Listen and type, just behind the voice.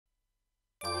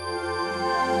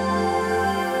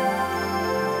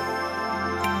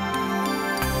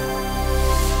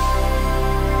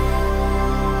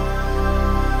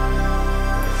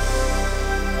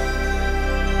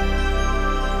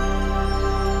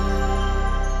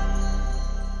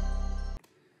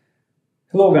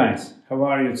Hello guys, how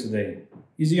are you today?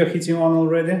 Is your heating on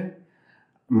already?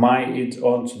 Mine it's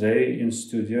on today in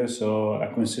studio, so I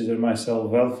consider myself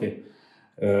wealthy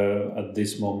at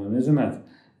this moment, isn't it?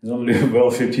 It's only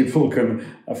wealthy people can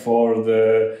afford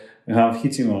have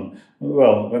heating on.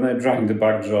 Well, when I drink the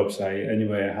backdrops,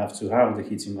 I have to have the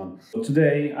heating on.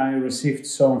 Today I received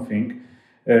something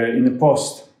in a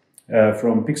post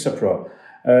from Pixapro.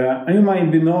 You might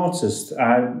be noticed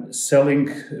I'm selling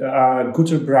a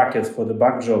gutter bracket for the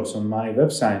backdrops on my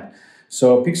website.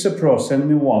 So Pixapro sent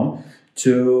me one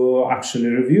to actually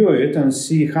review it and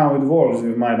see how it works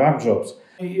with my backdrops.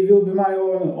 It will be my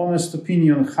own honest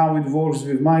opinion how it works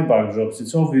with my backdrops.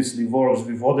 It obviously works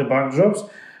with other backdrops,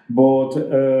 but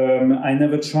I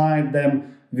never tried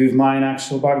them with my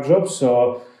actual backdrops.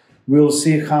 So we'll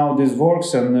see how this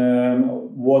works and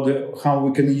how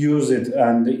we can use it,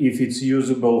 and if it's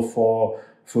usable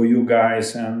for you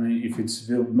guys, and if it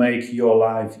will make your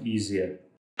life easier.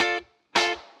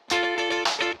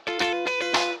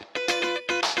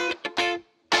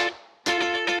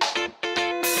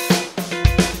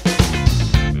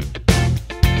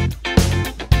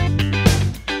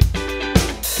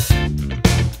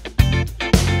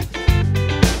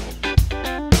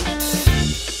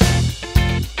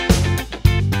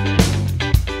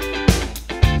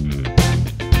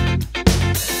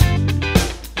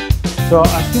 So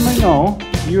as you may know,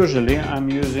 usually I'm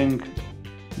using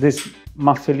this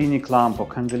Maffellini clamp or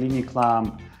Candellini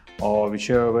clamp, or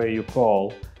whichever way you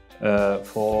call,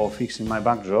 for fixing my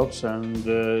backdrops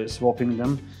and swapping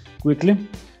them quickly.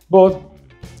 But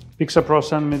Pixapro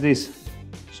sent me this,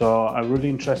 so I'm really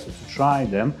interested to try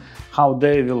them, how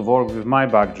they will work with my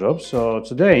backdrops. So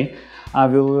today I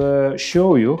will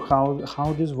show you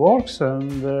how this works,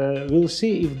 and we'll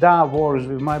see if that works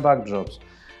with my backdrops.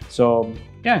 So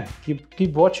yeah,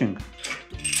 keep watching.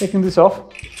 Taking this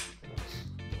off.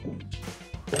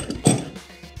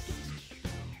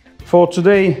 For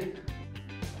today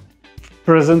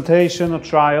presentation or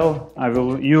trial, I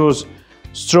will use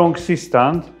strong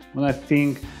C-stand, and I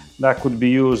think that could be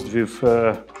used with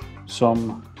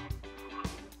some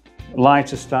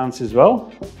lighter stands as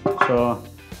well. So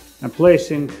I'm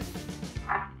placing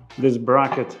this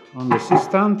bracket on the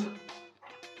C-stand.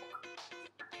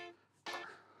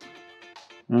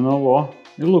 You know what?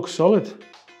 It looks solid.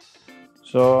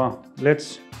 So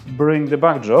let's bring the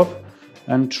backdrop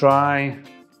and try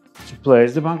to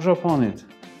place the backdrop on it.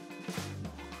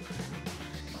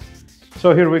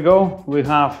 So here we go. We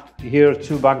have here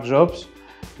two backdrops.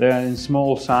 They are in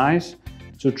small size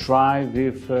to try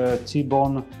with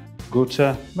T-Bone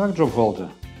gutter backdrop holder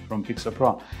from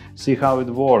Pixapro. See how it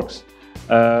works.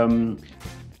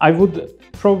 I would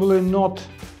probably not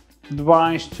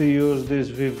advise to use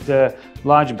this with the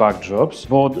large backdrops,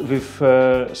 but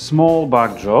with small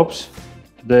backdrops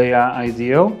they are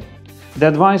ideal. The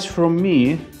advice from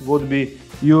me would be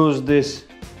use this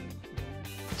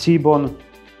T-Bone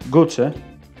gutter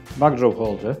backdrop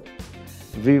holder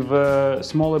with a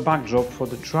smaller backdrop for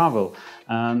the travel,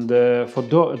 and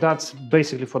that's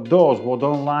basically for those who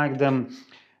don't like them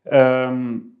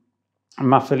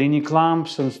Maffellini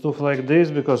clamps and stuff like this,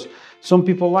 because some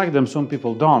people like them, some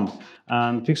people don't.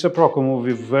 And Pixapro come up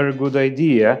with very good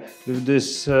idea with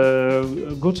this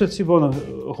gutter T-Bone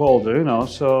holder, you know.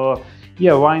 So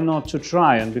yeah, why not to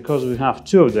try? And because we have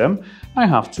two of them, I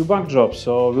have two backdrops.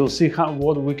 So we'll see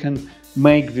what we can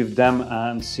make with them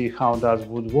and see how that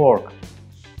would work.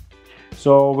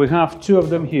 So we have two of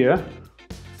them here.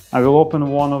 I will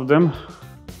open one of them,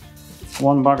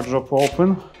 one backdrop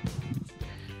open,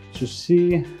 to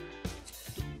see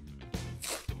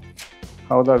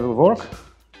how that will work.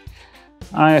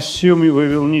 I assume we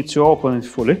will need to open it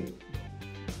fully.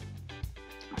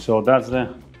 So that's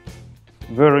the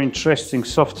very interesting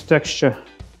soft texture,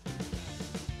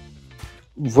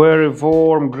 very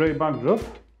warm grey backdrop.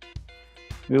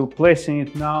 We're placing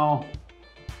it now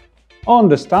on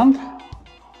the stand.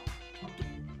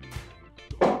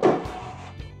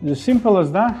 It's as simple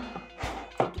as that.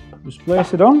 Just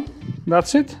place it on,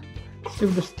 that's it.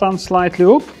 Lift the stand slightly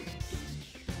up.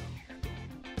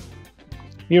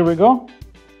 Here we go.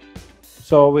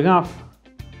 So we have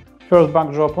first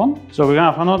backdrop on. So we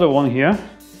have another one here.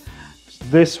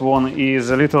 This one is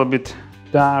a little bit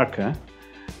darker,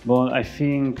 but I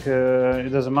think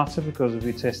it doesn't matter because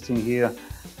we're testing here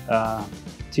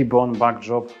T-Bone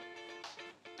backdrop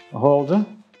holder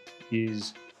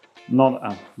is not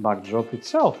a backdrop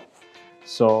itself.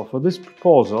 So for this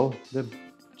proposal, the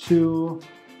two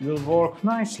will work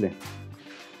nicely.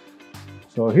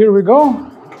 So here we go,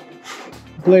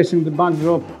 placing the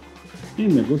backdrop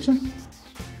in the gutter,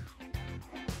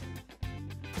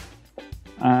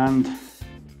 and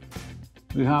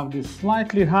we have this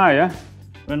slightly higher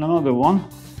than another one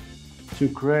to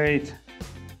create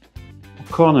a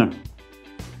corner.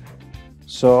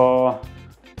 So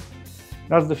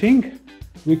that's the thing.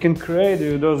 We can create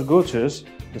with those gutters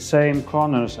the same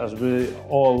corners as we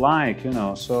all like, you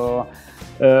know. So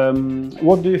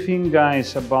what do you think,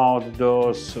 guys, about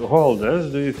those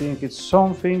holders? Do you think it's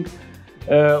something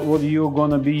what you're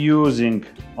gonna be using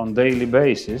on daily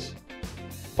basis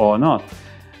or not?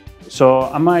 So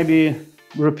I might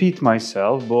repeat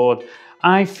myself, but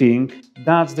I think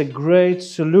that's the great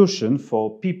solution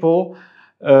for people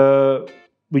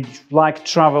which like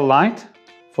travel light,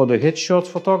 for the headshot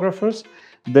photographers.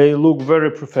 They look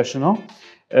very professional.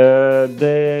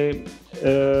 The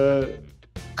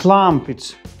clamp,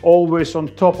 it's always on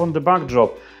top on the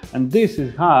backdrop, and this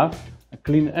is have a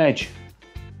clean edge.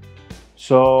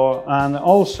 So, and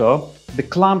also the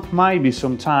clamp might be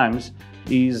sometimes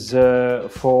is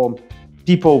for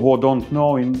people who don't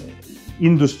know in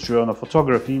industry, on the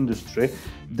photography industry,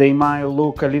 they might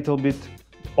look a little bit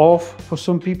off for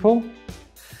some people.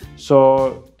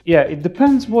 So yeah, it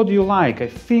depends what you like. I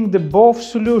think the both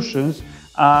solutions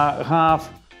have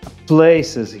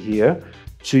places here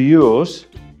to use,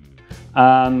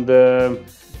 and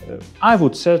I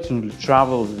would certainly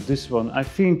travel with this one. I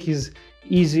think is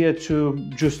easier to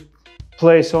just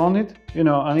place on it, you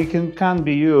know, and it can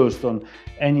be used on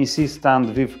any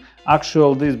C-stand with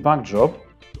actual this backdrop.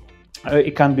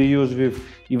 It can be used with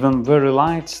even very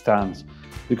light stands,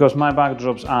 because my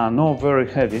backdrops are not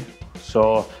very heavy,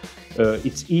 so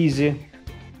it's easy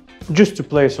just to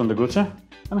place on the gutter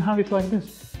and have it like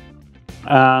this.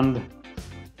 And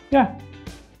yeah,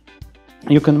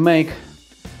 you can make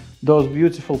those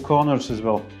beautiful corners as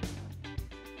well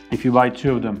if you buy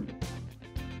two of them,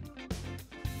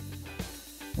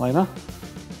 like that.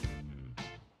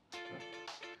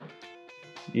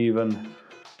 Even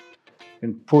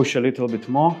can push a little bit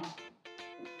more,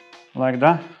 like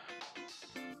that.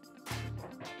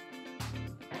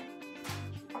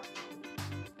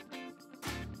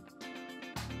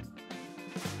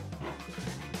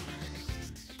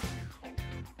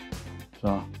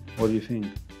 So, what do you think?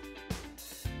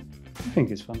 I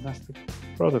think it's a fantastic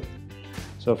product.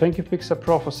 So thank you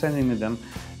Pixapro for sending me them.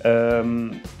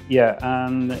 Yeah,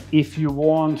 and if you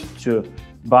want to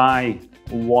buy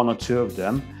one or two of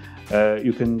them,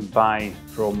 you can buy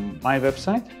from my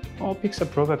website or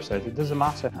Pixapro website, it doesn't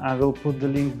matter. I will put the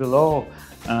link below,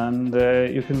 and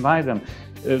you can buy them.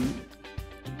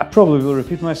 I probably will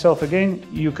repeat myself again.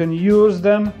 You can use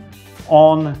them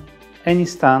on any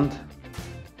stand.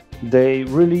 They're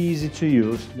really easy to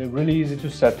use, they're really easy to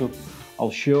set up.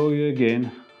 I'll show you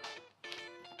again.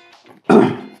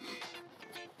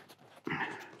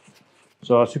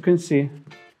 So as you can see,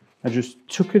 I just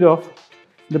took it off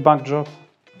the backdrop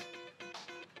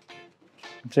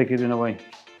and take it in away.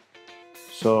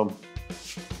 So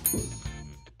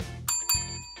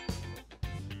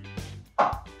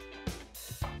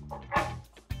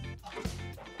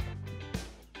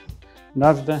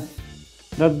that's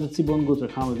the T-bone gutter,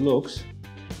 how it looks,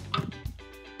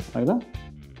 like that.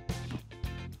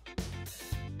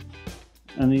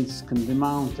 And it can be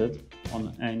mounted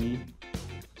on any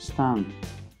stand.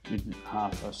 It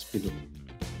has a spindle,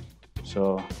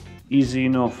 so easy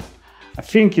enough. I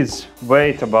think it's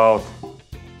weight about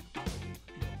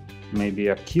maybe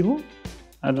a kilo,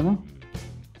 I don't know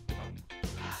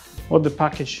what the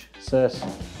package says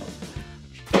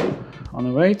on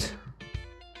the weight.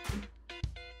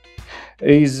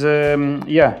 Is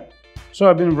yeah, so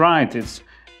I've been right, it's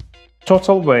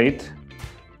total weight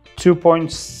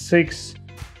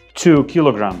 2.62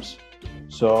 kilograms.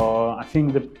 So I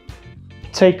think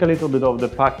take a little bit of the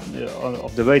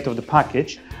weight of the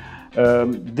package.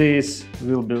 This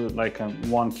will be like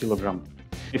 1 kilogram.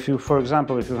 If you, for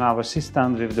example, if you have a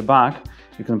C-stand with the back,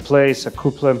 you can place a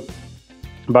couple of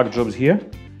backdrops here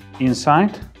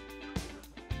inside,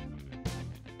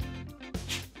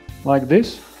 like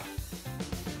this.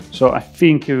 So I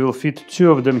think you will fit two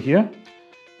of them here,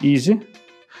 easy.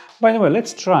 By the way,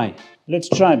 let's try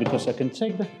because I can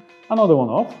take another one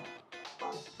off.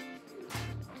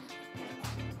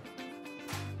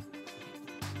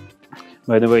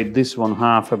 By the way, this one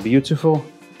have a beautiful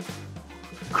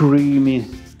creamy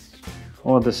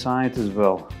on the side as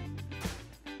well.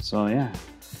 So yeah,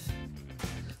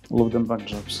 love them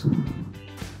backdrops.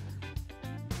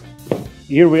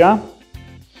 Here we are.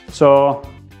 So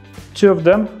two of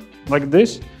them like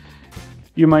this.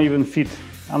 You might even fit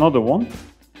another one.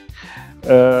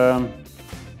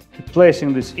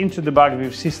 Placing this into the bag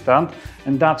with C-stand,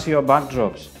 and that's your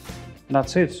backdrops.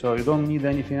 That's it. So you don't need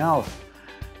anything else,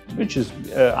 which is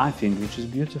I think, which is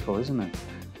beautiful, isn't it?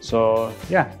 So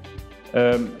yeah,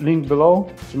 link below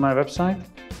to my website.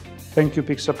 Thank you,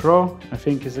 Pixapro. I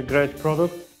think it's a great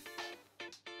product,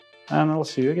 and I'll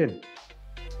see you again.